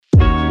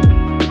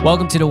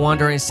Welcome to the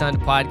Wandering Son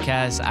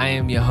podcast. I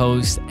am your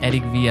host,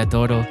 Eric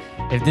Villatoro.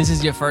 If this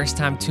is your first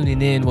time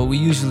tuning in, what we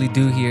usually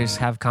do here is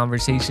have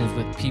conversations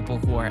with people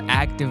who are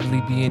actively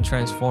being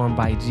transformed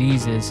by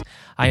Jesus.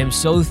 I am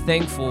so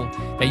thankful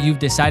that you've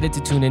decided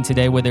to tune in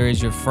today, whether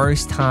it's your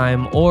first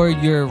time or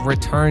you're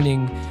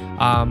returning.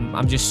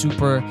 I'm just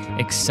super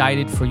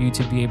excited for you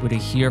to be able to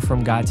hear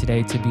from God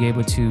today, to be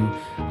able to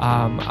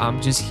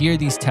just hear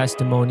these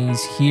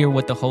testimonies, hear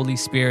what the Holy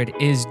Spirit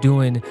is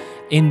doing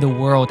in the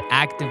world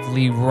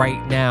actively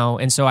right now.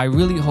 And so I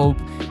really hope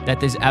that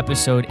this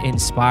episode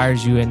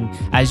inspires you. And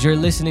as you're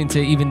listening to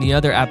even the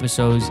other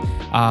episodes,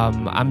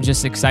 I'm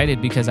just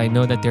excited because I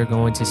know that they're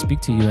going to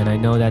speak to you. And I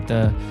know that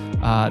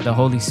the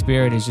Holy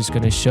Spirit is just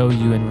going to show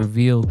you and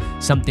reveal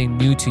something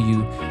new to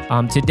you.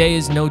 Today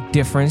is no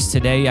difference.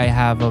 Today I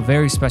have a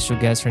very special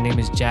guest. Her name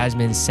is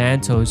Jazmin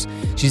Santos.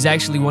 She's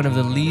actually one of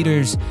the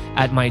leaders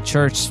at my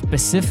church.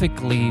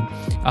 Specifically,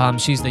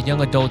 she's the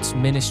Young Adults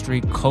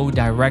Ministry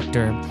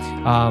co-director.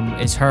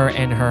 It's her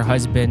and her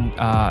husband,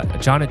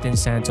 Jonathan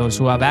Santos,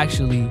 who I've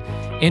actually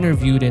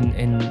interviewed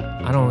in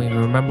I don't even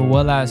remember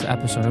what last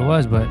episode it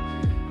was, but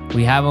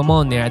we have them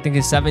on there. I think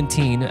it's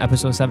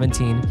episode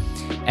 17.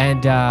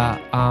 And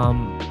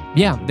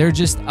they're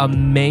just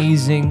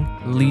amazing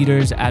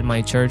leaders at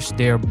my church.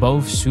 They're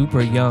both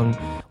super young,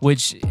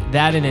 which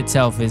that in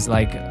itself is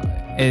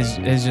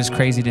is just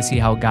crazy to see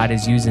how God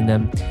is using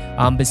them.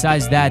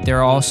 Besides that,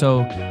 they're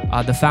also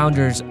the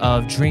founders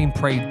of Dream,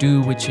 Pray,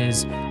 Do, which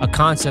is a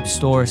concept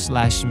store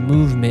 /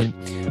 movement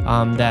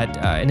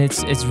and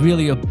it's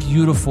really a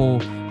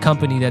beautiful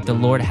company that the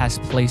Lord has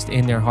placed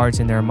in their hearts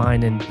and their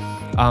mind. And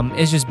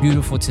it's just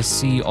beautiful to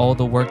see all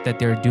the work that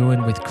they're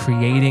doing with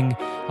creating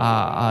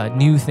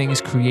new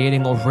things,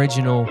 creating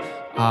original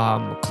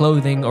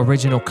clothing,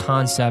 original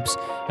concepts,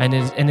 and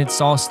it's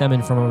all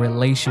stemming from a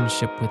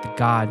relationship with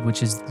God,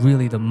 which is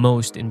really the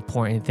most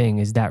important thing,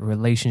 is that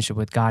relationship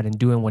with God and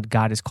doing what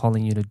God is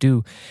calling you to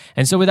do.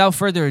 And so without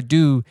further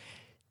ado,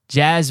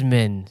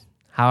 Jazmin,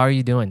 how are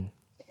you doing?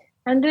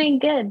 I'm doing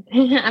good.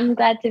 I'm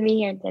glad to be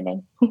here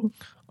today.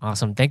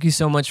 Awesome. Thank you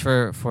so much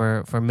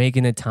for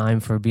making the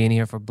time, for being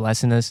here, for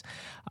blessing us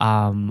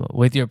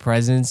with your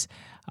presence.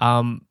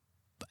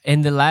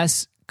 In the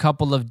last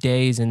couple of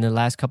days, in the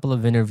last couple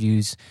of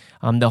interviews,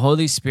 the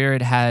Holy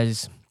Spirit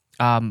has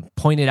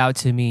pointed out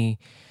to me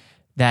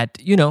that,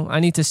 I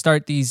need to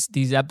start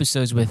these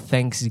episodes with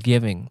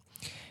Thanksgiving.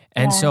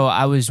 And so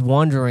I was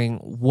wondering,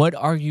 what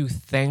are you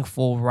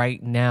thankful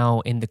right now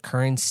in the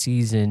current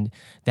season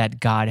that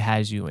God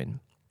has you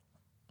in?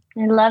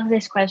 I love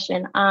this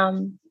question.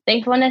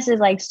 Thankfulness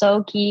is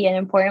so key and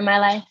important in my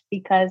life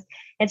because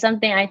it's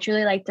something I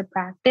truly like to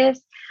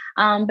practice.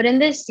 But in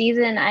this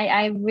season,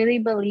 I really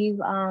believe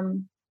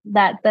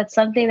that's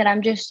something that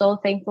I'm just so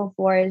thankful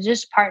for, is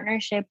just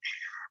partnership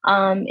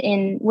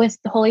with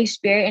the Holy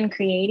Spirit in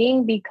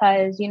creating,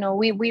 because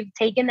we've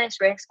taken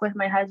this risk with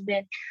my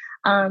husband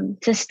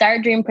to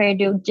start Dream, Pray,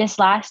 Do just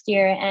last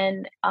year,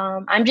 and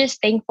I'm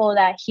just thankful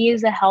that he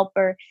is a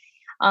helper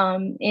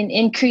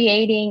in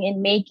creating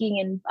and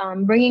making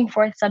and bringing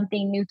forth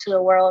something new to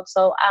the world.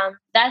 So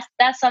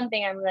that's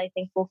something I'm really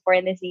thankful for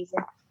in this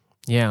season.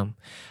 Yeah,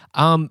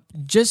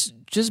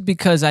 just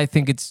because I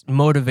think it's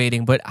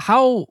motivating. But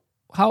how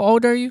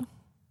old are you?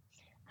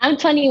 I'm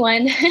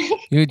 21.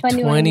 You're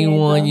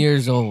 21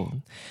 years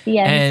old.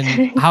 Yes.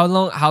 And how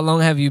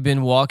long have you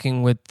been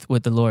walking with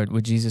the Lord,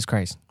 with Jesus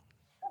Christ?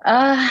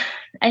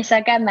 I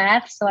suck at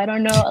math, so I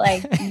don't know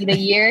the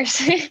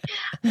years.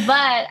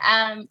 But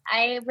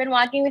I've been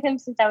walking with him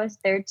since I was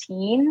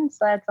 13,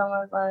 so that's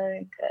almost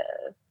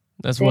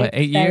that's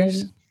 8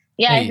 years?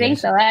 Yeah, I think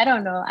so. I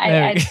don't know.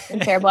 I'm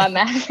terrible at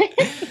math.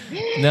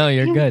 No,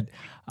 you're good.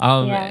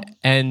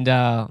 And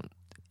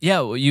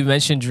you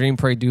mentioned Dream,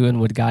 Pray, Do, and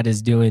what God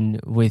is doing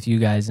with you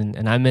guys,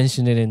 and I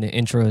mentioned it in the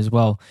intro as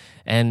well.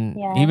 And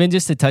even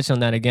just to touch on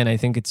that again, I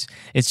think it's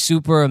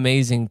super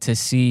amazing to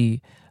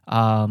see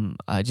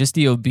just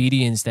the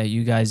obedience that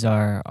you guys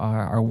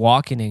are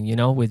walking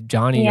in, with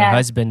Johnny, your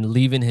husband,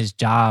 leaving his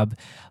job,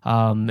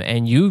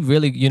 and you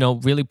really,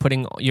 really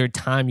putting your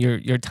time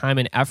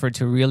and effort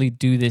to really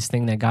do this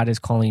thing that God is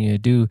calling you to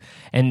do,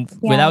 and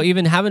without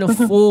even having a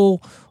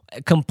full,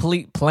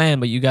 complete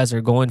plan, but you guys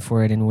are going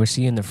for it, and we're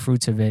seeing the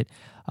fruits of it.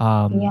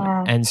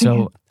 And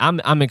so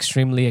I'm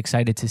extremely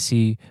excited to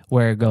see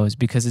where it goes,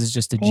 because it's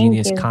just a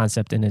genius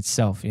concept in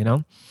itself, Thank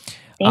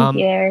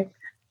you, Eric.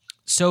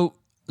 So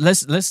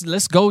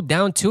let's go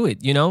down to it.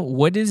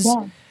 What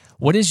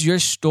is your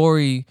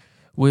story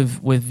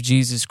with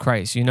Jesus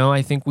Christ?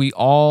 I think we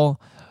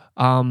all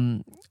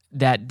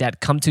that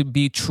come to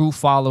be true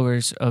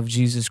followers of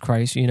Jesus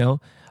Christ,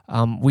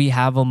 we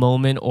have a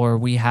moment, or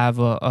we have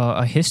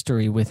a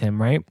history with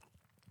him, right?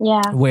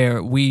 Yeah.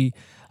 Where we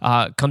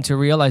come to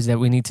realize that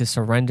we need to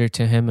surrender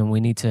to him, and we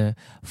need to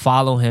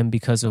follow him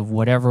because of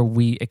whatever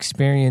we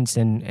experienced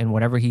and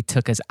whatever he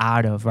took us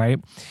out of, right?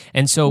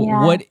 And so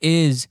what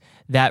is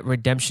that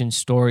redemption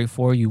story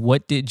for you?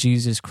 What did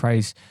Jesus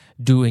Christ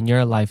do in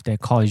your life that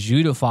caused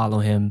you to follow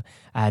him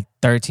at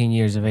 13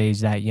 years of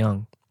age, that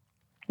young?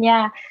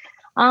 Yeah.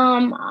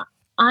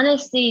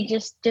 honestly,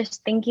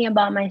 just thinking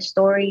about my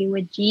story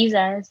with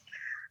Jesus,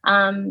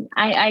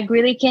 I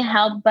really can't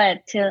help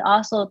but to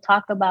also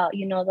talk about,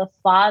 the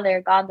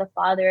Father, God the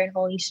Father, and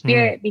Holy Mm,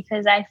 Spirit,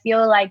 because I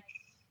feel like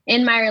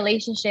in my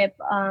relationship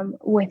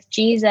with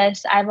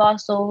Jesus, I've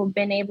also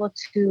been able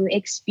to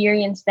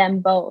experience them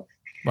both.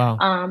 wow.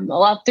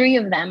 Well, three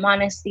of them,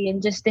 honestly,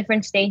 in just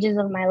different stages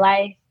of my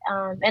life.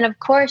 And of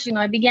course,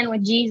 I began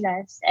with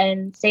Jesus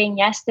and saying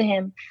yes to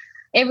him.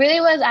 It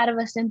really was out of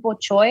a simple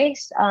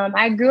choice.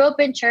 I grew up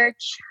in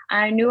church.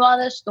 I knew all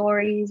the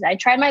stories. I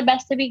tried my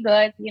best to be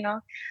good.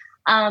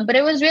 But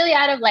it was really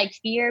out of like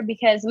fear,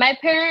 because my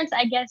parents,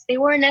 I guess, they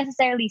weren't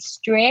necessarily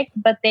strict,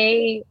 but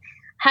they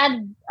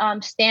had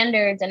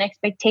standards and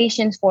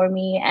expectations for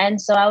me. And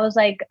so I was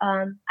like,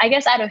 I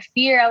guess out of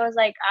fear, I was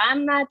like,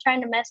 I'm not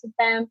trying to mess with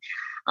them.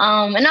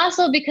 And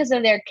also because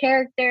of their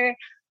character,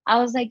 I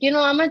was like,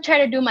 I'm gonna try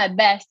to do my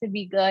best to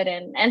be good,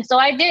 and so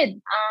I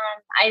did.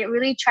 I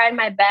really tried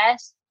my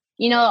best.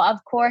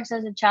 Of course,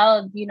 as a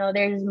child,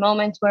 there's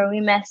moments where we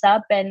mess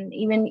up, and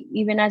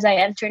even as I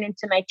entered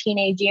into my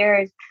teenage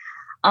years,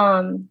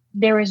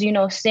 there was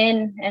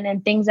sin, and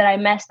then things that I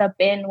messed up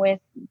in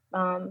with,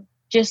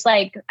 just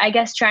like, I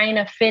guess, trying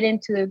to fit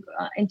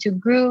into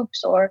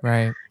groups, or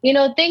Right.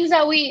 things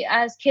that we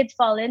as kids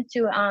fall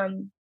into.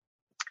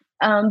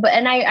 But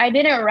and I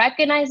didn't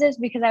recognize this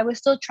because I was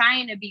still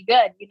trying to be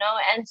good.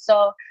 And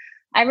so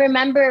I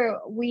remember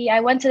I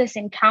went to this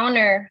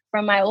encounter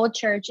from my old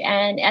church,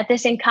 and at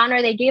this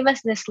encounter they gave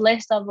us this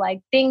list of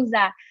like things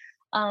that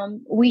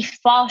we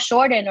fall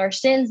short in, or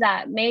sins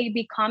that may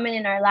be common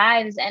in our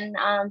lives. And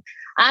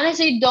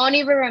honestly, don't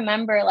even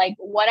remember like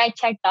what I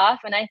checked off.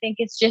 And I think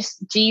it's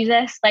just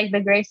Jesus, like the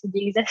grace of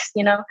Jesus.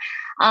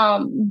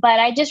 But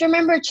I just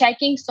remember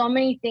checking so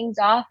many things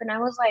off, and I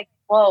was like,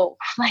 whoa,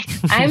 like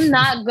I'm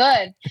not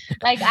good.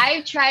 Like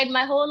I've tried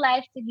my whole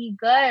life to be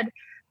good.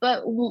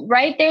 But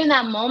right there in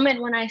that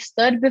moment when I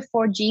stood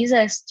before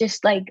Jesus,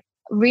 just like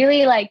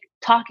really like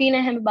talking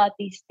to him about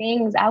these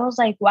things, I was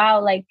like, wow,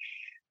 like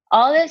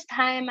all this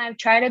time I've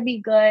tried to be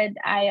good.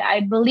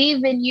 I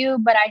believe in you,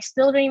 but I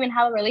still don't even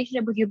have a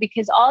relationship with you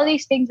because all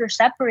these things are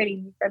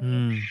separating me from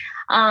you.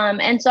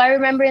 Mm, And so I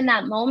remember in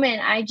that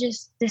moment, I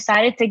just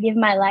decided to give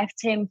my life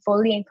to him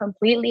fully and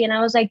completely. And I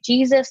was like,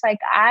 Jesus, like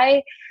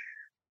I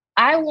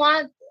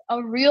want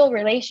a real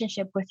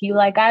relationship with you.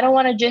 Like, I don't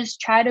want to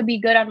just try to be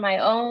good on my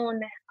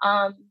own.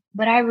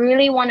 But I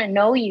really want to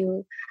know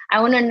you. I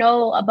want to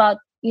know about,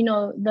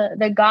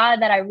 the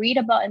God that I read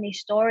about in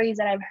these stories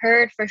that I've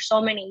heard for so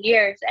many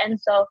years.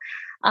 And so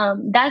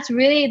that's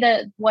really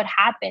what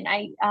happened.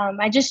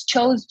 I just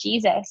chose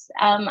Jesus.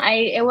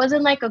 It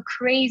wasn't like a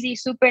crazy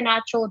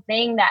supernatural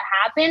thing that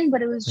happened,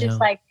 but it was just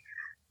yeah. like,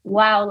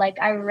 wow, like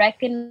I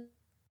recognize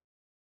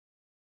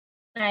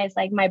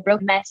like my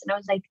broken mess, and I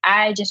was like,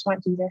 I just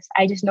want Jesus.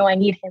 I just know I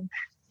need him.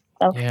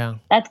 So Yeah.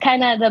 that's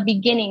kind of the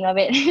beginning of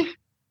it.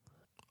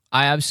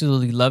 I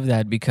absolutely love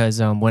that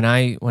because when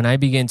I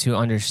begin to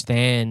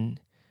understand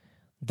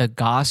the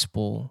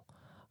gospel,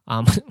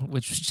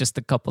 which was just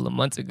a couple of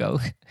months ago,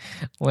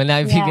 when I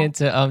Yeah, began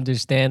to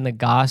understand the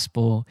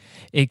gospel,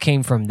 it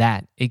came from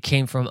that. It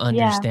came from yeah,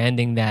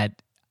 understanding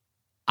that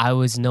I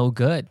was no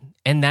good.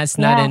 And that's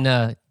not yeah, in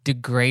a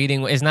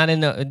degrading way. It's not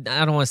in a,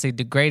 I don't want to say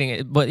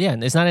degrading, but yeah,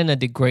 it's not in a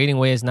degrading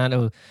way. It's not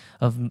of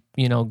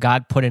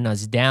God putting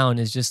us down.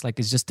 It's just like,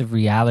 it's just the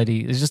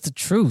reality. It's just the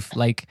truth.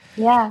 Like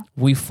yeah,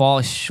 we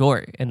fall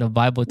short, and the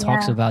Bible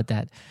talks yeah, about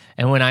that.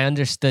 And when I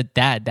understood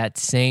that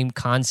same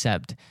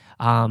concept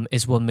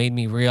is what made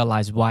me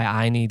realize why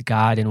I need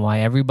God and why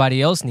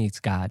everybody else needs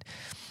God,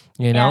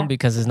 yeah,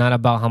 because it's not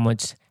about how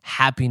much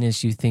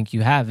happiness you think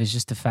you have. It's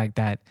just the fact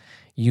that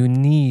you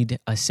need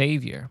a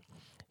savior,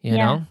 you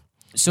yeah. know?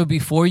 So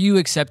before you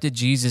accepted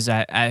Jesus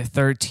at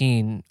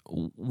 13,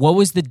 what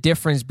was the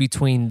difference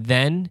between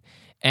then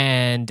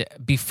and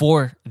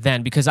before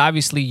then? Because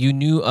obviously you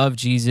knew of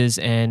Jesus,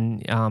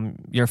 and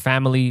your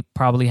family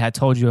probably had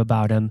told you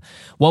about him.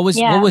 What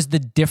Yeah. was the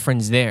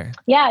difference there?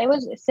 Yeah, it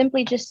was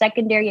simply just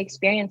secondary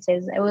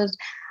experiences. It was,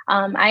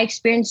 I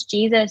experienced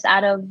Jesus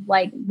out of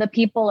like the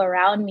people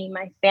around me,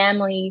 my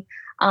family,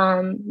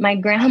 my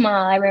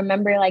grandma. I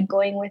remember like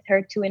going with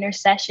her to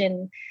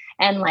intercession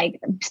and like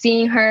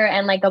seeing her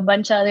and like a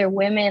bunch of other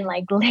women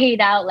like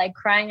laid out, like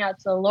crying out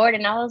to the Lord.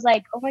 And I was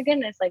like, oh my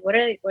goodness, like what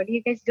are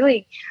you guys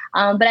doing?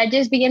 But I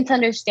just began to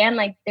understand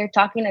like they're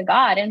talking to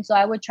God. And so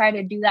I would try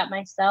to do that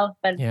myself.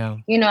 But, Yeah.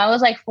 I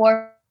was like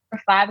 4 or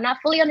 5, not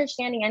fully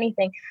understanding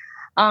anything.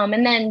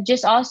 And then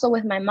just also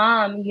with my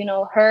mom,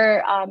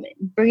 her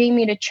bringing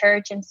me to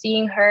church and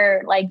seeing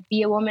her like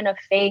be a woman of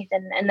faith.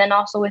 And then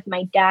also with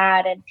my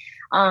dad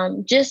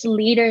and just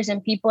leaders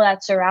and people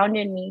that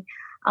surrounded me.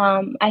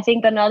 I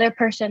think another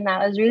person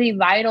that was really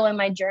vital in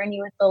my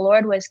journey with the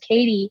Lord was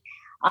Katie.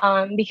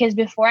 Because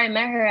before I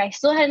met her, I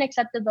still hadn't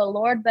accepted the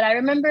Lord, but I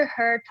remember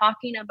her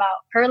talking about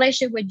her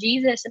relationship with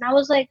Jesus. And I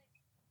was like,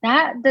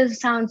 that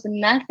does sounds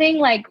nothing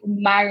like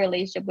my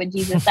relationship with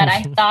Jesus that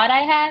I thought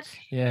I had.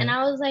 And Yeah.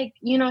 I was like,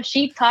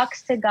 she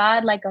talks to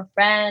God like a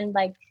friend,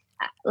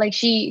 like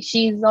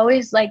she's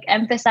always like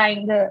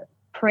emphasizing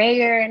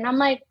prayer. And I'm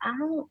like, I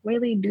don't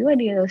really do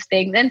any of those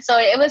things. And so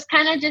it was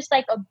kind of just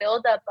like a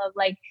buildup of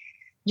like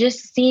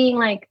just seeing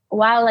like,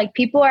 wow, like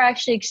people are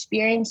actually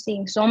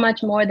experiencing so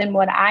much more than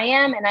what I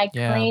am. And I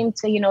Yeah. claim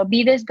to,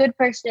 be this good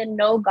person,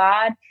 know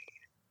God,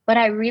 but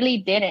I really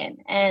didn't.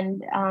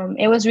 And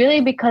it was really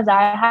because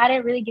I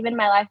hadn't really given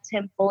my life to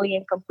him fully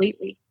and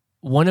completely.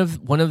 One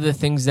of the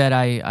things that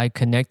I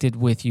connected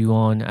with you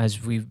on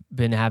as we've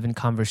been having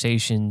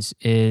conversations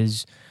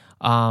is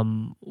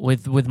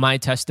with my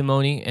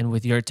testimony and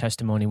with your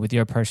testimony, with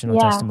your personal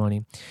Yeah.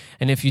 testimony.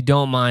 And if you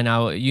don't mind,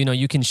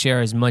 you can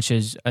share as much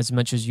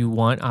as you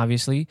want,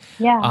 obviously,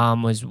 Yeah.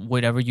 as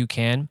whatever you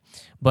can.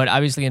 But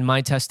obviously, in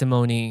my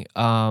testimony,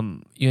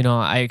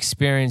 I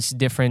experienced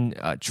different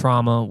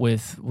trauma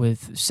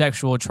with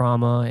sexual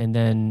trauma, and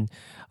then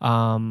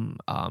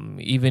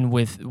even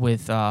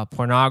with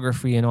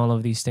pornography and all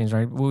of these things,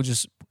 right? We'll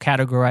just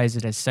categorize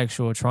it as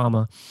sexual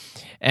trauma.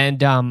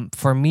 And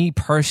for me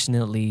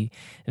personally,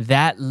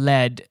 that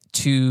led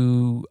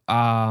to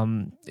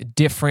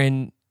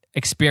different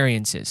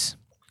experiences,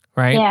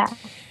 right? Yeah.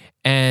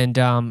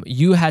 And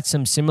you had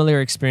some similar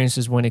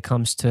experiences when it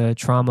comes to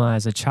trauma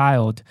as a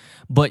child,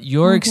 but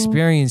your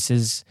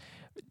experiences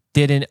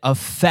didn't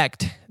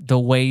affect the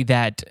way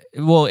that,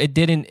 well, it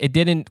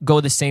didn't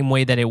go the same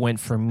way that it went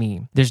for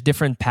me. There's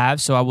different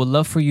paths, so I would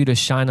love for you to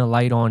shine a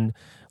light on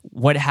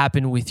what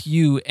happened with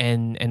you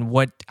and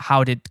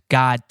how did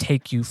God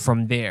take you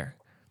from there?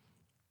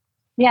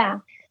 Yeah.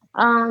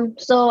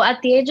 So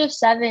at the age of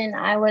 7,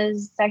 I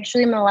was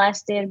sexually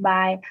molested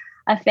by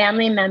a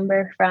family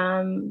member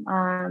from,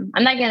 I'm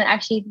not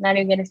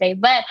even gonna say,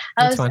 but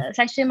I That's was fine.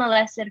 sexually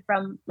molested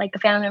from like a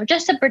family member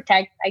just to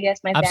protect, I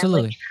guess, my family.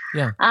 Absolutely.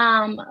 Yeah.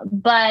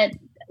 But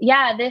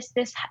yeah, this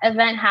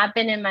event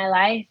happened in my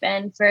life,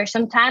 and for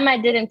some time I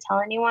didn't tell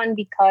anyone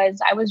because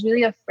I was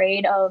really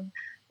afraid of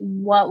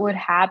what would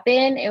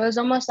happen. It was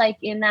almost like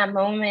in that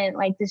moment,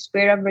 like the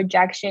spirit of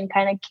rejection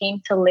kind of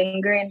came to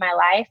linger in my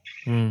life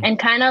and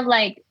kind of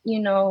like,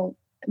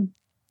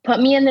 put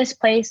me in this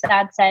place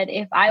that said,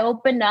 if I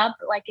opened up,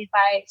 like if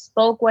I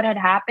spoke what had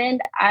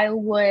happened,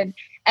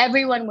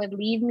 everyone would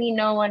leave me.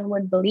 No one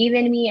would believe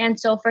in me. And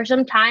so for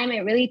some time,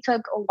 it really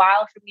took a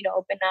while for me to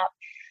open up.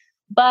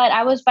 But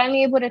I was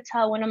finally able to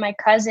tell one of my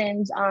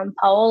cousins,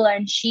 Paola,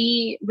 and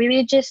she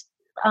really just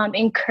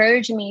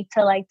encouraged me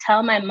to like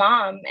tell my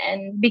mom.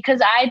 And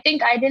because I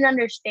think I didn't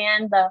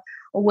understand the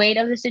weight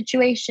of the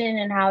situation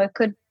and how it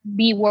could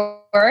be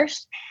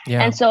worse.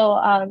 Yeah. And so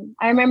I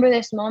remember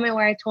this moment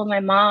where I told my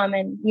mom,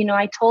 and,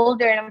 I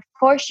told her, and of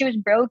course she was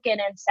broken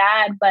and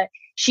sad, but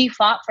she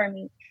fought for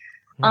me.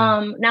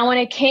 Now, when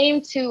it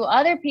came to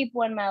other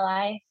people in my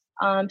life,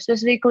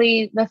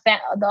 specifically the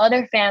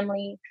other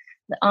family,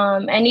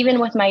 and even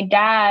with my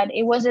dad,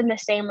 it wasn't the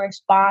same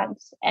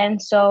response. And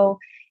so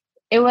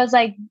it was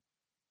like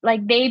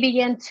they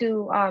began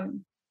to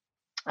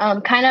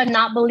kind of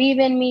not believe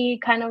in me,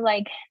 kind of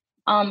like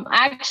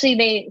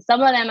actually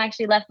some of them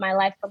actually left my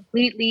life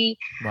completely.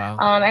 Wow.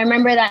 I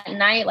remember that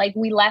night, like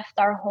we left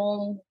our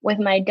home with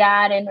my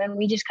dad and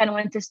we just kind of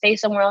went to stay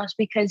somewhere else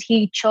because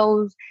he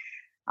chose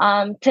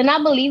to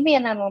not believe me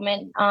in that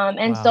moment.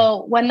 And Wow.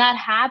 so when that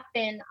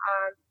happened,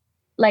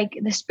 like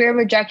the spirit of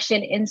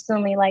rejection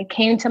instantly like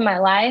came to my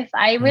life.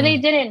 I really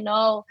didn't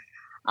know.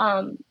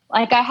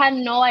 Like I had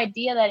no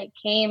idea that it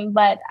came,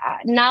 but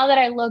now that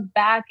I look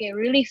back, it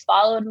really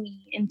followed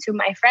me into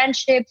my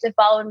friendships. It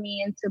followed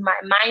me into my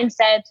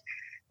mindset,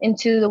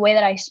 into the way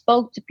that I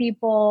spoke to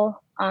people,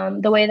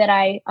 the way that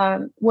I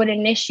would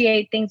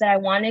initiate things that I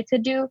wanted to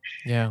do.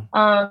 Yeah.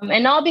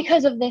 And all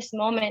because of this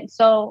moment.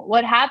 So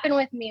what happened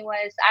with me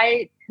was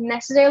I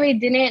necessarily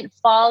didn't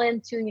fall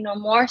into,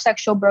 more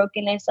sexual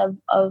brokenness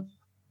of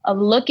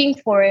looking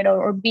for it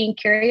or being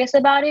curious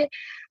about it.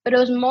 But it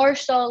was more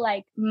so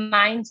like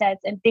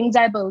mindsets and things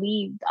I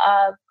believed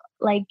of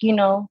like,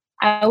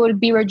 I would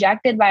be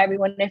rejected by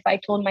everyone if I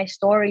told my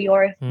story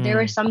or if there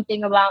was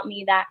something about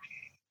me that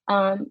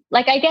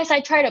like I guess I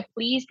try to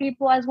please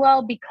people as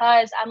well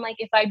because I'm like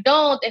if I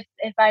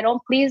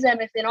don't please them,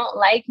 if they don't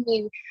like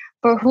me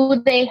for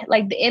who they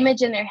like the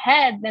image in their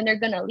head, then they're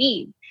gonna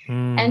leave.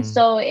 And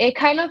so it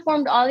kind of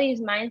formed all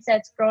these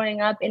mindsets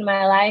growing up in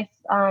my life.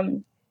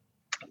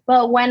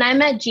 But when I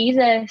met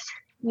Jesus,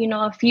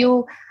 a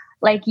few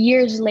like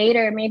years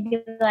later,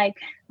 maybe like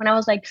when I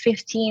was like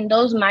 15,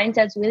 those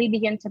mindsets really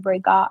began to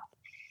break off.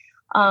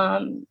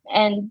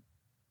 And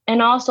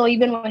also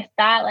even with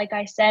that, like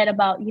I said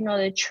about,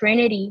 the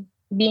Trinity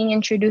being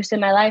introduced in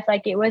my life,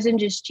 like it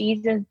wasn't just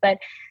Jesus, but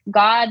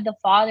God, the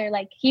Father,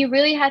 like he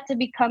really had to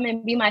become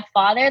and be my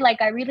father.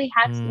 Like I really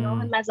had to know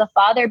him as a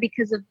father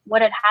because of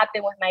what had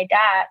happened with my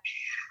dad.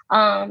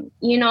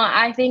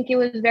 I think it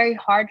was very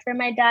hard for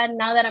my dad.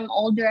 Now that I'm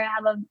older, I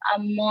have a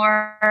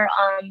more,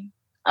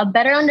 a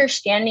better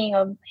understanding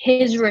of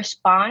his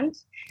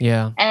response.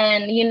 Yeah.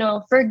 And,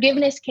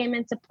 forgiveness came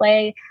into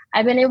play.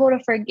 I've been able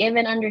to forgive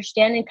and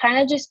understand and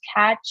kind of just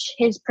catch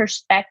his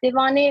perspective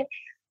on it.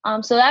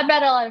 So that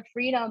brought a lot of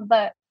freedom.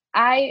 But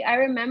I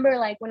remember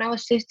like when I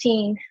was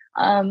 15,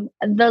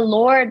 the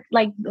Lord,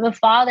 like the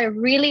Father,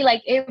 really,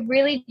 like it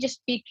really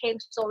just became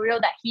so real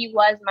that He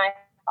was my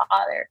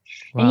Father.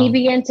 And He Wow.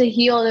 began to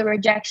heal the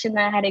rejection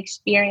that I had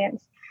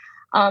experienced,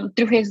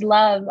 through His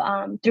love,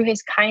 through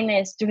His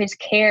kindness, through His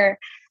care,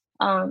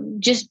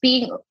 just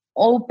being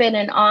open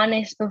and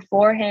honest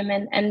before Him,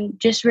 and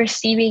just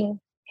receiving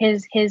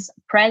His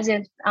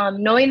presence,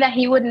 knowing that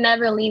He would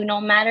never leave,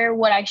 no matter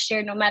what I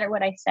shared, no matter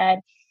what I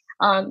said.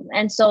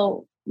 And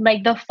so,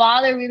 like, the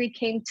Father really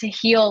came to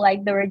heal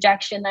like the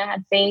rejection I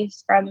had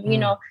faced from,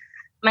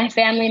 my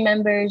family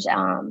members.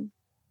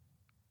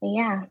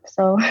 Yeah.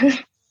 So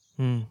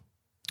Mm.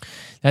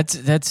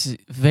 That's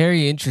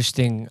very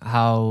interesting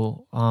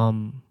how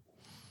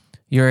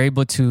you're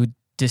able to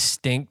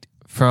distinct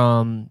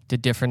from the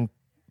different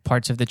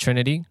parts of the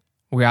Trinity.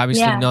 We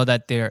obviously yeah, know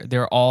that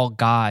they're all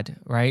God,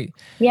 right?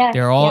 yes,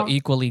 They're all yeah,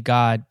 equally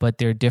God, but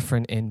they're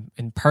different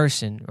in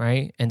person,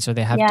 right? And so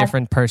they have yes,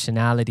 different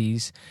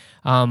personalities.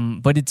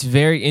 But it's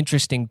very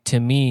interesting to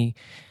me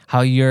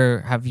how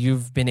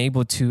you've been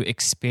able to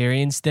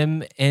experience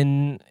them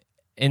in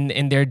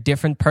their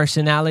different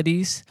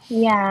personalities.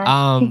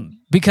 yeah,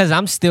 Because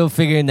I'm still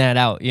figuring that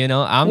out,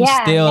 I'm yeah,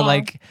 still yeah.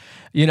 like,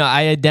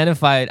 I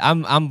identified,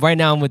 I'm right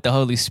now I'm with the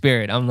Holy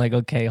Spirit. I'm like,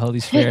 okay, Holy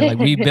Spirit, like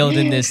we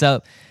building this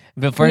up.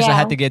 But first I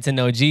had Yeah, to get to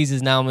know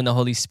Jesus. Now I'm in the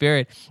Holy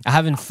Spirit. I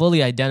haven't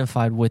fully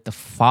identified with the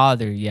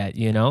Father yet.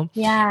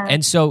 yeah,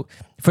 And so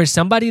for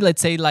somebody,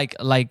 let's say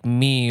like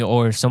me,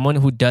 or someone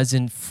who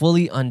doesn't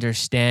fully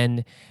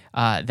understand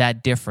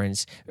that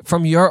difference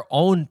from your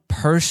own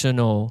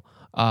personal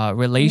hmm,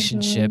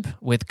 relationship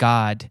with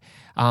God,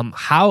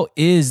 how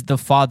is the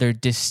Father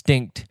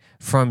distinct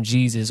from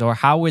Jesus, or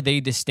how were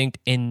they distinct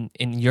in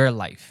your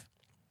life?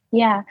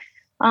 yeah.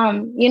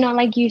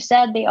 Like you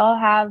said, they all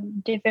have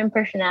different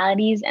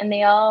personalities, and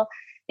they all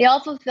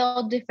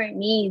fulfill different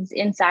needs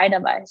inside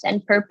of us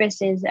and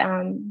purposes.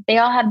 They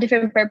all have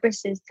different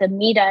purposes to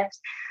meet us.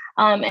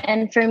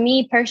 And for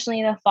me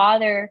personally, the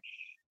Father,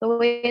 the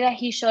way that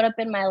He showed up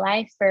in my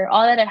life, for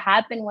all that had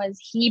happened, was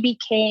He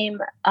became,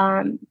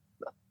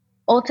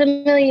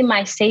 ultimately,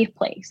 my safe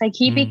place. Like,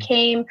 He Mm,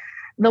 became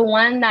the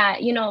one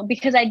that,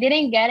 because I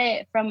didn't get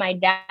it from my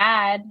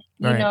dad.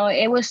 right.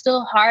 It was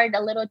still hard,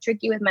 a little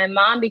tricky with my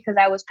mom, because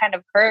I was kind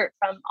of hurt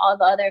from all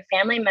the other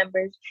family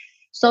members.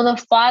 So the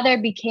Father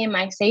became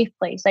my safe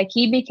place. Like,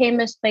 He became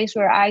this place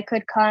where I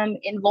could come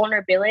in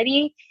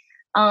vulnerability,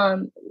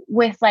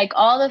 with like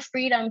all the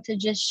freedom to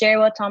just share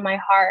what's on my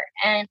heart.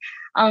 And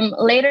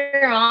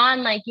later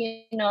on, like,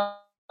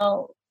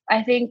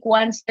 I think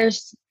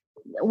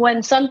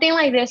when something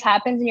like this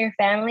happens in your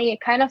family, it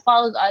kind of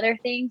follows other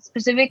things, Right.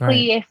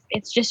 specifically if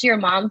it's just your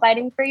mom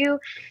fighting for you.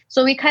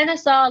 So we kind of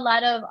saw a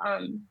lot of,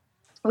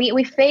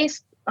 we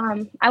faced,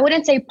 I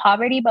wouldn't say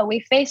poverty, but we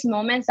faced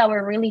moments that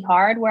were really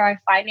hard, where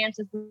our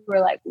finances were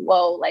like,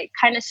 whoa, like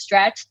kind of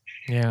stretched.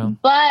 Yeah.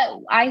 But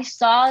I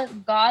saw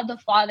God the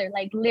Father,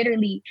 like,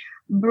 literally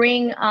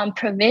bring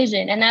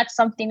provision. And that's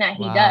something that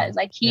He does.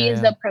 Wow. Like, He Yeah,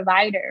 is yeah. the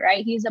provider,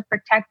 right? He's a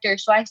protector.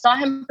 So I saw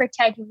Him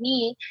protect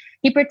me.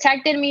 He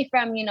protected me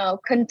from,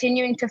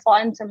 continuing to fall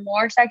into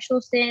more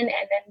sexual sin, and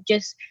then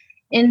just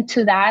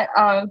into that.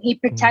 He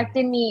Mm,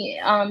 protected me,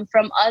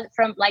 from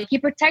like, He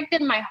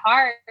protected my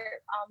heart,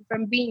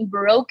 from being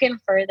broken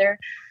further.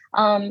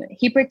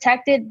 He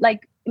protected, like,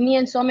 me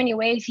in so many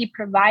ways. He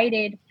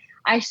provided.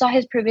 I saw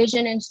His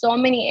provision in so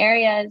many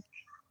areas.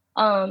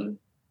 Um,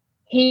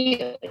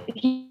 he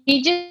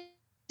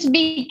just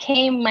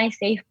became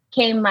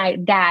my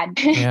dad.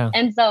 yeah.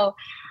 And so,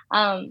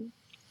 um,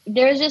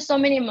 there's just so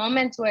many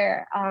moments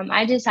where,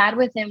 I just had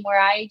with Him, where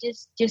I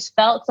just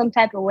felt some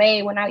type of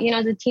way. When I,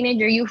 as a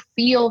teenager, you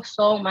feel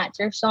so much.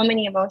 There's so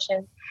many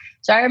emotions.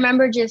 So I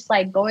remember just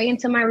like going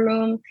into my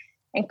room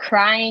and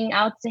crying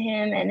out to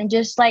Him, and then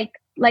just like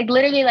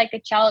literally like a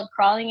child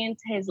crawling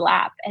into His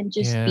lap and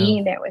just Yeah.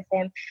 being there with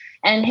Him.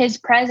 And His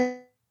presence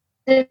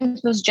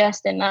was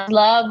just enough.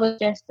 Love was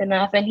just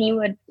enough. And He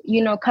would,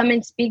 come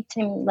and speak to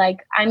me like,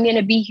 I'm going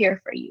to be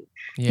here for you.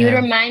 He would Yeah.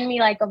 remind me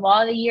like of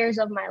all the years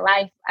of my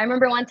life. I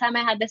remember one time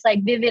I had this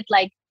like vivid,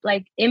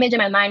 like image in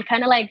my mind,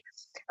 kind of like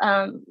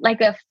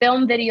a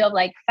film video of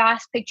like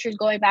fast pictures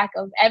going back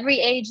of every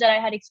age that I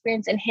had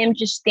experienced, and Him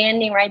just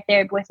standing right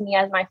there with me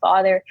as my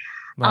Father.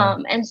 Wow.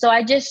 And so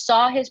I just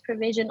saw His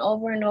provision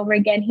over and over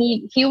again.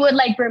 He would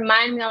like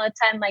remind me all the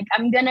time, like,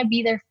 I'm gonna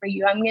be there for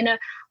you. I'm gonna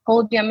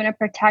hold you. I'm gonna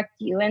protect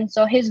you. And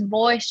so His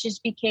voice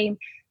just became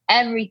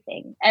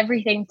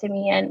everything to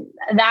me, and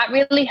that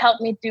really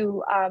helped me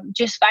through,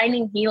 just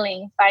finding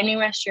healing, finding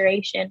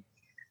restoration.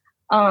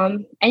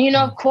 And Mm,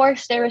 of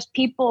course, there was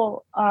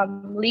people,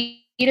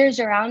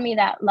 leaders around me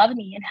that loved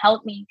me and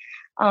helped me.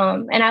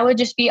 And I would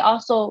just be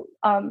also,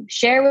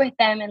 share with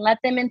them and let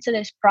them into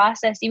this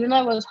process, even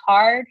though it was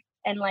hard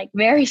and like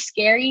very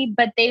scary,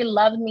 but they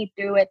loved me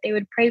through it. They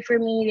would pray for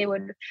me. They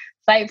would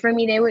fight for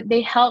me.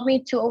 They helped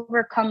me to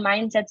overcome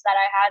mindsets that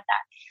I had,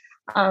 that,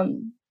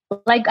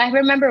 like, I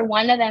remember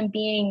one of them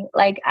being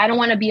like, I don't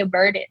want to be a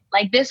burden.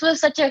 Like, this was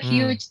such a mm,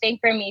 huge thing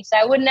for me. So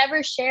I would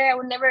never share.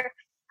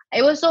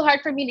 It was so hard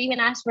for me to even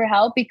ask for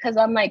help, because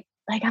I'm like,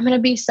 I'm gonna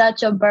be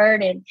such a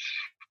burden.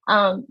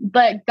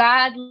 But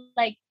God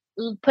like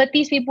put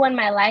these people in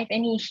my life,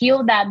 and He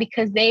healed that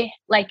because they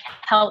like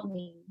helped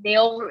me. They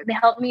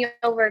helped me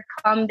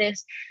overcome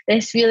this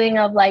feeling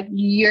of like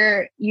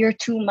you're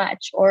too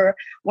much, or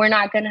we're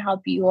not gonna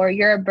help you, or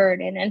you're a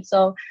burden. And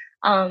so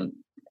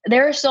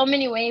there are so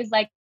many ways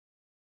like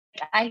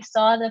I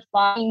saw the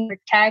Father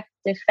protect,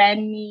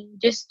 defend me,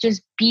 just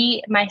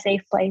be my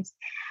safe place.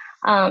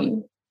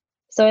 Um,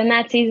 so in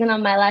that season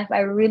of my life, I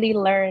really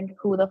learned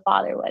who the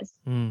Father was.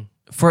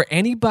 For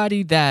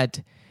anybody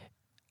that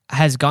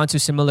has gone to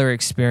similar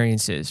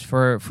experiences,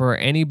 for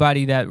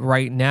anybody that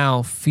right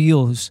now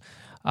feels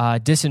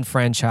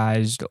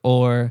disenfranchised,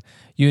 or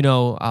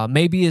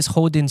maybe is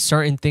holding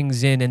certain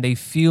things in, and they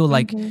feel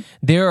like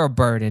they're a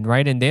burden,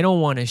 right? And they don't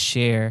want to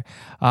share,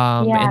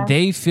 and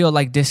they feel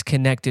like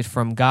disconnected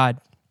from God.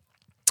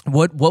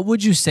 What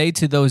would you say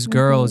to those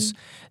girls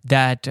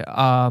that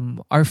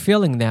are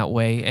feeling that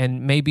way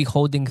and maybe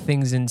holding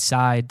things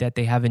inside that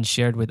they haven't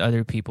shared with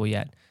other people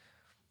yet?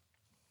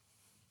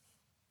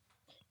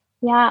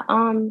 Yeah,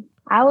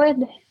 I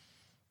would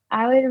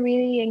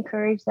really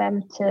encourage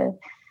them to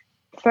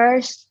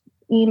first,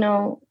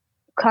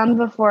 come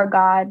before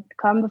God,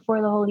 come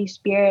before the Holy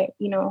Spirit.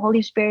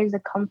 Holy Spirit is a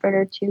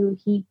comforter too.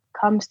 He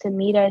comes to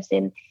meet us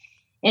in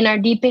our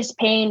deepest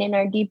pain, in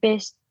our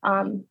deepest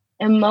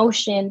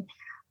emotion.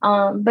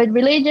 But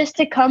really just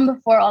to come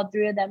before all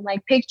three of them.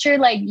 Like picture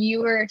like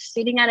you were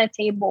sitting at a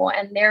table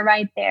and they're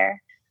right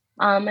there.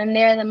 And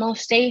they're the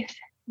most safe,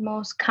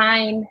 most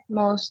kind,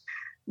 most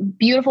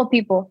beautiful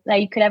people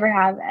that you could ever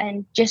have,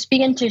 and just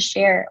begin to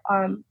share.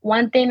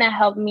 One thing that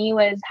helped me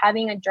was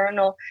having a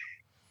journal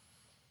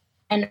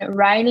and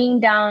writing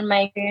down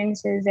my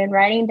experiences and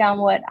writing down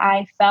what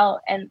I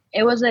felt. And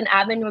it was an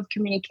avenue of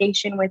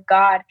communication with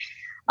God.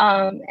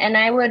 And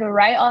I would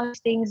write all these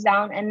things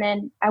down, and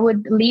then I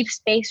would leave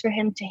space for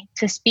him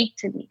to speak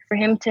to me, for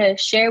him to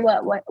share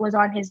what was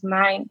on his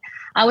mind.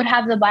 I would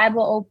have the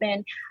Bible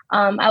open.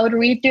 I would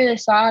read through the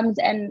Psalms,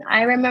 and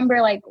I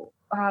remember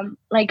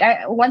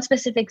one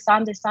specific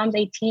Psalm is Psalms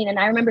 18, and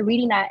I remember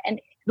reading that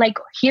and like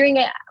hearing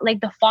it,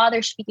 like the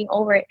Father speaking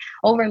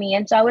over me.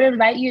 And so I would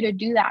invite you to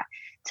do that,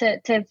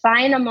 to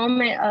find a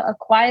moment, a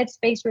quiet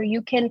space where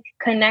you can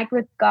connect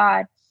with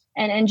God.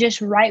 And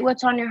just write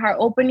what's on your heart.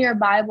 Open your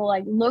Bible,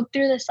 like look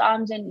through the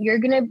Psalms, and you're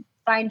going to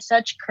find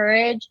such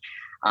courage,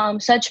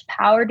 such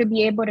power to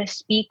be able to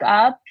speak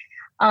up,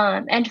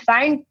 and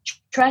find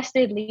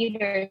trusted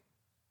leaders,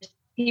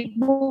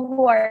 people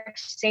who are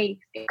safe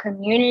in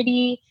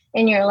community,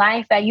 in your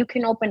life that you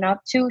can open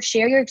up to,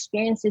 share your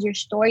experiences, your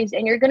stories,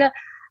 and you're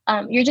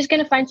just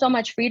going to find so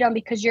much freedom,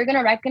 because you're going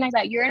to recognize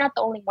that you're not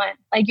the only one.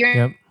 Like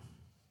you're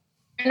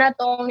not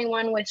the only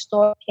one with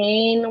story,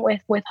 pain,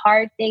 with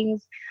hard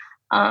things.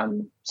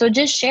 So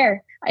just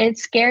share.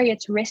 It's scary,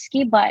 it's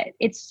risky, but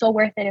it's so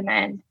worth it in the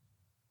end.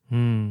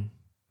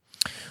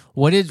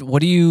 What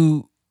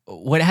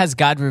has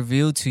God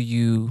revealed to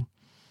you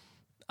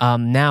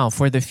now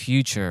for the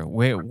future?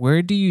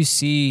 Where do you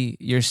see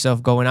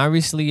yourself going?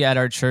 Obviously, at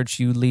our church,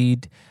 you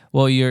lead.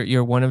 Well,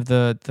 you're one of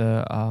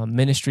the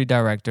ministry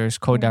directors,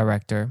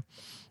 co-director.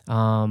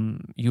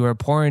 You are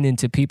pouring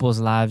into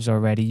people's lives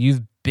already.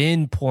 You've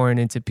been pouring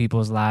into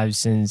people's lives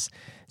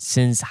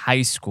since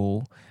high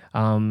school.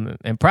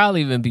 And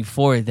probably even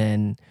before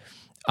then.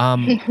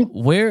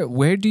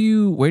 Where do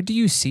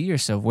you see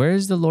yourself? Where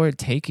is the Lord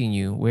taking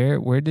you?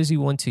 Where does He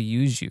want to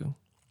use you?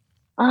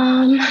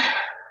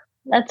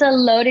 That's a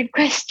loaded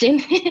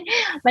question,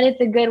 but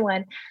it's a good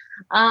one.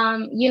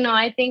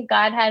 I think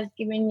God has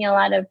given me a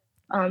lot of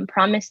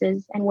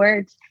promises and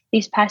words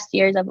these past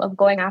years of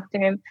going after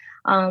Him.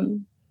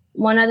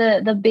 One of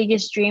the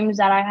biggest dreams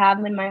that I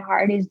have in my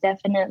heart is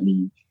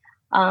definitely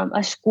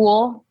a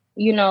school.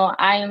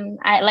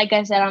 Like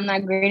I said, I'm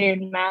not great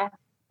in math,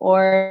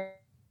 or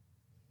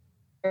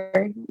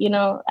I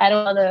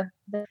don't know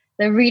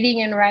the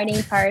reading and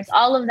writing parts,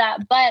 all of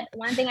that. But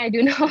one thing I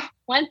do know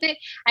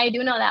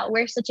that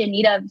we're such in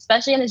need of,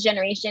 especially in this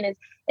generation,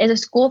 is a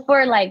school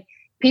for like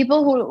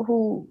people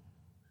who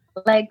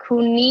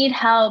need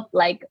help,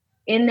 like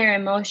in their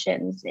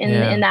emotions, in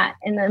the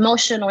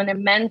emotional and their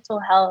mental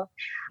health.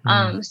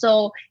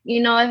 So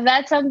if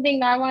that's something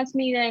God wants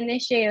me to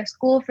initiate a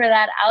school for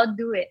that, I'll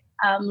do it.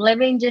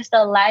 Living just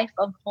a life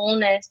of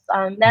wholeness.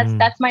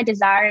 That's my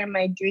desire and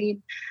my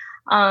dream.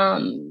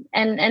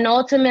 And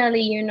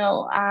ultimately,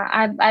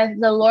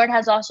 the Lord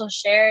has also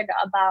shared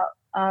about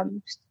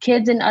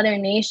kids in other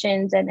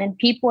nations and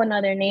people in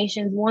other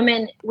nations,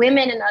 women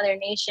in other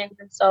nations.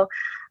 And so,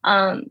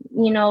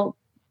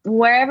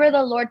 wherever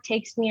the Lord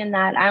takes me in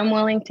that, I'm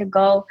willing to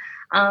go.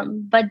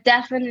 But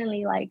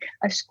definitely like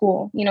a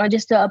school,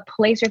 just a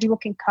place where people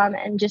can come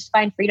and just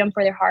find freedom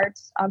for their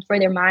hearts, for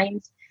their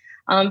minds,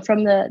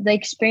 from the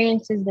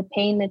experiences, the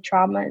pain, the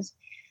traumas.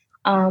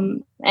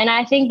 And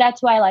I think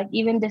that's why like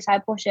even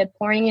discipleship,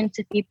 pouring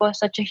into people, is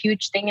such a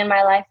huge thing in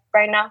my life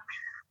right now,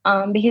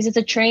 because it's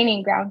a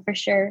training ground for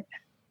sure.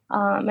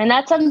 And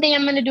that's something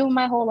I'm going to do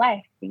my whole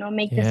life,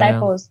 make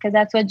disciples, because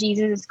that's what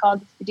Jesus has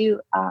called us to do.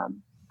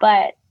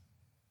 But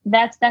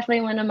that's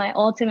definitely one of my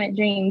ultimate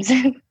dreams.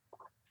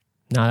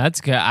 No,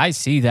 that's good. I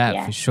see that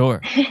Yeah. for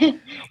sure.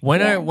 When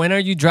Yeah. are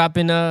you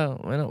dropping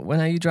when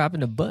are you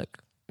dropping the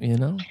book? You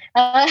know?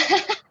 Uh,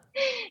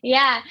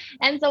 yeah.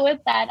 And so with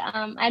that,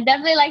 I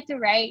definitely like to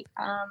write.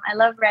 I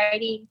love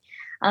writing.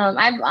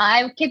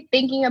 I keep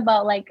thinking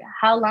about like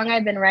how long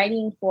I've been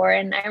writing for,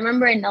 and I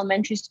remember in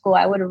elementary school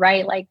I would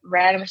write like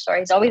random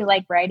stories. Always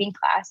like writing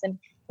class, and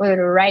we would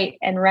write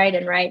and write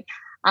and write.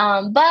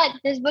 But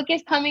this book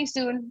is coming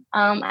soon.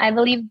 I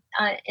believe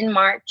in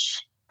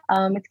March.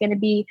 It's going to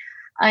be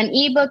an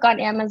ebook on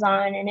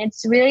Amazon, and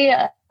it's really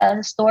a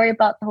story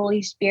about the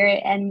Holy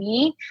Spirit and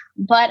me.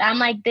 But I'm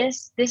like,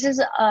 this is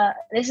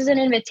an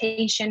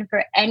invitation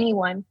for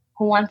anyone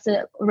who wants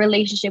a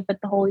relationship with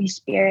the Holy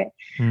Spirit,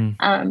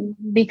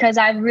 because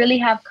I really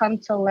have come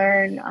to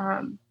learn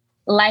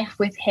life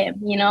with Him.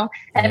 You know,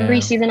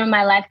 every season of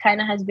my life kind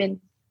of has been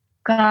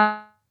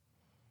God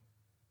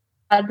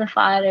the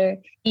Father,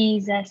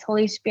 Jesus,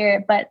 Holy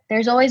Spirit, but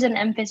there's always an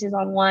emphasis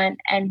on one.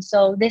 And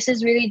so this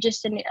is really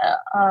just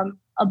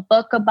a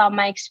book about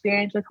my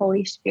experience with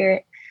Holy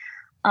Spirit.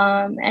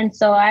 And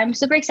so I'm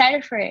super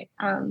excited for it.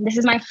 This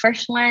is my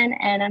first one,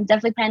 and I'm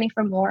definitely planning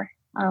for more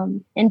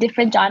in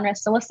different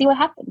genres. So we'll see what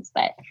happens.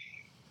 But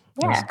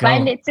yeah,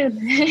 find it soon.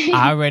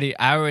 I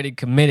already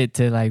committed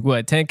to like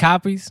what, 10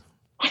 copies?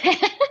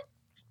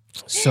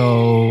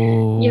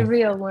 So you're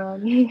real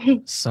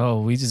one.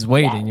 So we just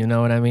waiting, you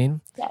know what I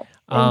mean? Yes,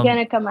 it's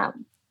gonna come out.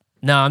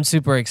 No, I'm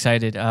super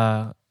excited.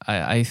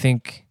 I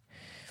think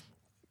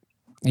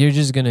you're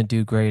just gonna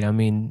do great. I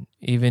mean,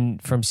 even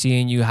from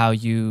seeing you how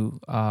you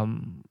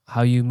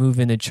move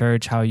in the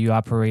church, how you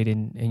operate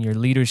in your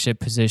leadership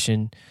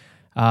position,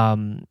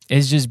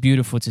 it's just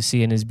beautiful to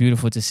see, and it's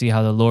beautiful to see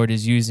how the Lord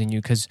is using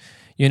you, because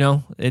you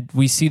know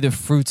we see the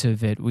fruits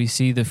of it. We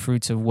see the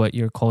fruits of what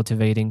you're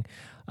cultivating.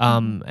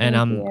 And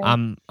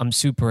I'm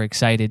super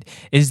excited.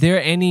 Is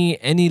there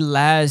any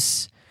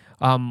last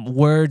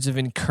words of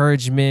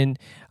encouragement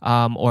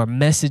or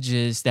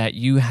messages that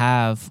you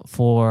have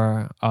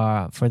for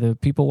the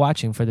people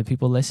watching, for the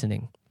people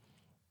listening?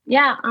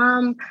 Yeah.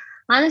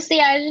 Honestly,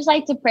 I just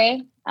like to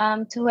pray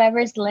to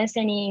whoever's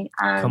listening.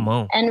 Come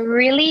on. And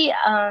really,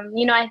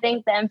 I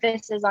think the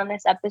emphasis on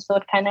this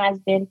episode kind of has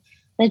been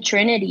the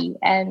Trinity,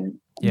 and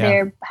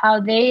how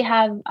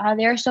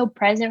they're so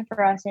present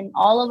for us in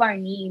all of our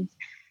needs.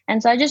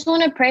 And so I just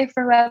want to pray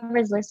for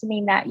whoever's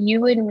listening that you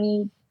would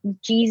meet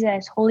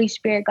Jesus, Holy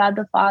Spirit, God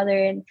the Father,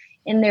 and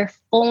in their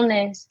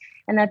fullness,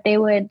 and that they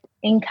would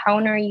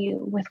encounter you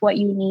with what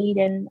you need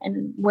and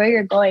where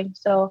you're going.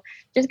 So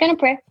just gonna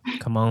pray.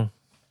 Come on.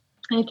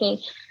 Okay.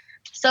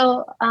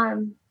 So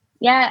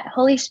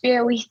Holy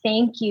Spirit, we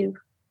thank you.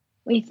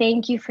 We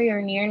thank you for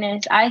your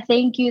nearness. I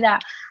thank you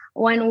that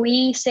when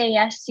we say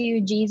yes to you,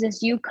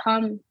 Jesus, you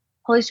come.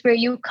 Holy Spirit,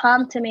 you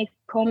come to make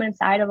home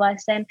inside of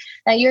us, and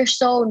that you're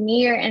so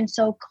near and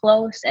so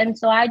close. And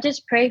so I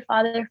just pray,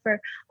 Father, for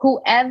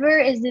whoever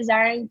is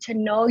desiring to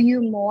know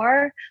you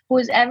more,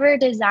 who's ever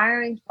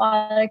desiring,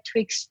 Father, to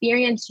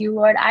experience you,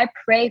 Lord. I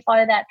pray,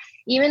 Father, that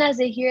even as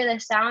they hear the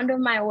sound of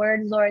my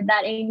words, Lord,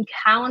 that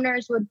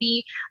encounters would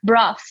be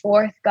brought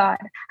forth, God.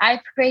 I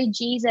pray,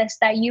 Jesus,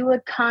 that you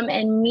would come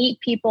and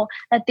meet people,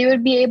 that they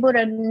would be able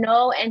to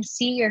know and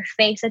see your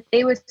face, that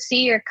they would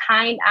see your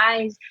kind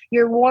eyes,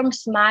 your warm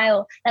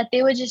smile, that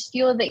they would just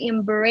feel the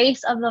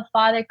embrace of the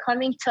Father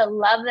coming to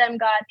love them,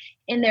 God,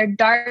 in their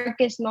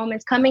darkest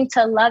moments, coming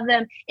to love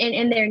them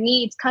in their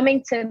needs,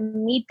 coming to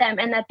meet them,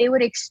 and that they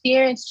would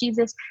experience,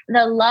 Jesus,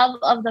 the love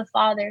of the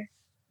Father.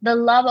 The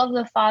love of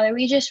the Father.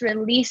 We just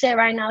release it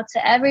right now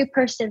to every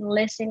person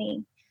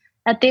listening,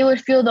 that they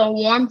would feel the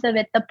warmth of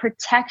it, the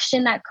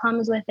protection that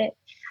comes with it.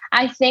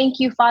 I thank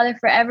you, Father,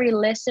 for every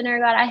listener,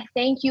 God. I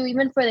thank you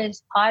even for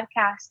this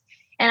podcast.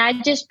 And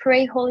I just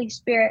pray, Holy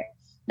Spirit,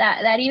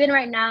 that even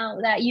right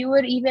now, that you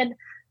would even,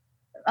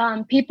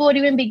 people would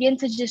even begin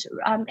to just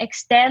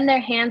extend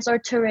their hands, or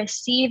to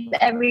receive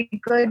every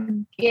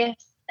good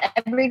gift,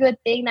 every good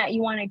thing that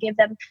you want to give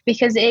them,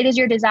 because it is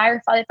your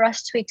desire, Father, for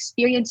us to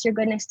experience your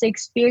goodness, to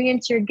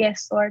experience your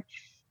gifts, Lord.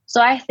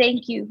 So I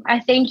thank you. I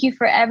thank you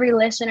for every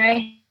listener.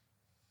 I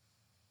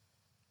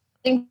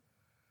thank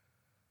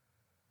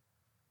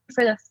you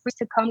for the fruits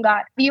to come,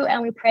 God. You,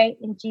 and we pray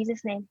in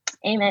Jesus' name.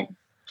 Amen.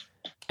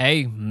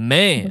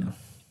 Amen.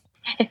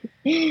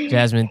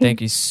 Jazmin, thank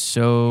you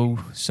so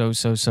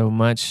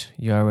much.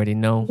 You already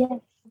know. Yes.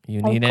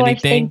 You need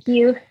anything? Thank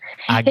you.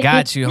 I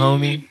got you,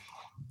 homie.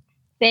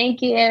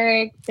 Thank you,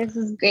 Eric. This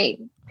is great.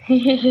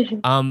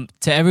 To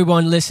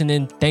everyone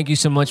listening, thank you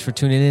so much for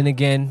tuning in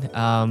again.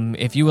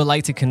 If you would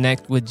like to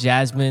connect with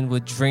Jazmin,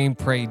 with Dream,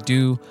 Pray,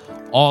 Do,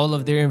 all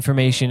of their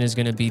information is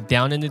going to be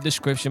down in the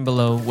description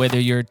below. Whether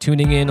you're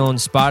tuning in on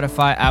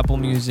Spotify, Apple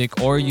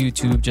Music, or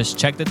YouTube, just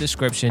check the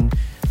description.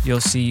 You'll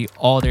see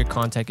all their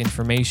contact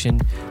information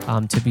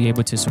to be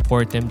able to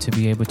support them, to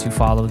be able to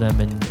follow them,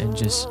 and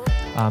just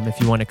if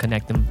you want to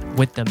connect them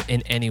with them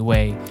in any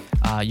way,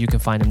 you can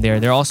find them there.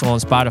 They're also on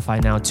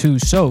Spotify now too.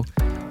 So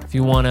if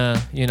you want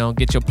to,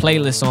 get your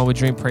playlist on with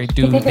Dream, Pray,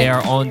 Do, they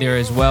are on there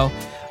as well.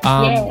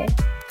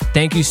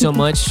 Thank you so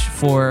much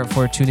for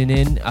tuning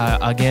in.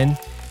 Again,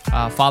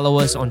 follow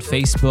us on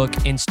Facebook,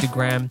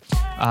 Instagram.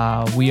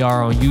 We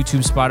are on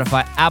YouTube,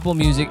 Spotify, Apple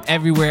Music,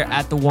 everywhere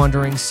at The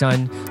Wandering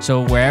Son.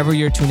 So wherever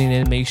you're tuning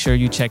in, make sure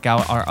you check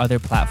out our other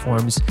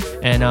platforms.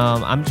 And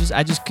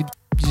I just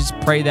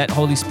pray that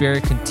Holy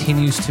Spirit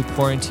continues to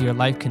pour into your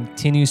life,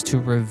 continues to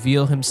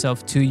reveal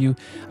himself to you.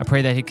 I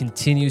pray that he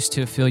continues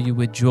to fill you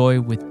with joy,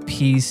 with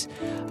peace.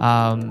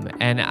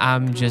 And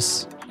I'm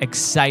just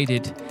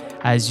excited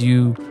as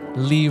you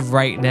leave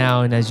right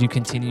now and as you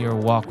continue your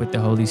walk with the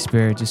Holy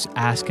Spirit. Just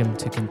ask him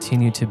to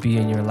continue to be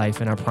in your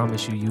life, and I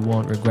promise you, you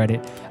won't regret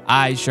it.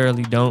 I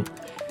surely don't.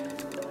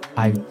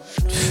 I'm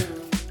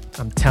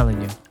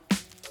telling you.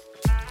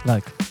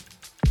 Look,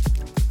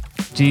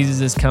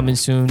 Jesus is coming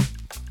soon.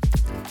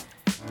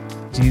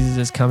 Jesus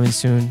is coming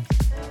soon,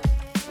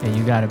 and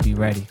you got to be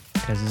ready,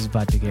 because it's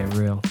about to get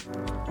real,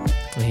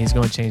 and he's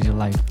going to change your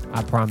life.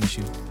 I promise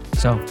you.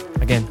 So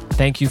again,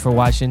 thank you for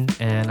watching,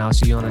 and I'll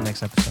see you on the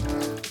next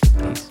episode.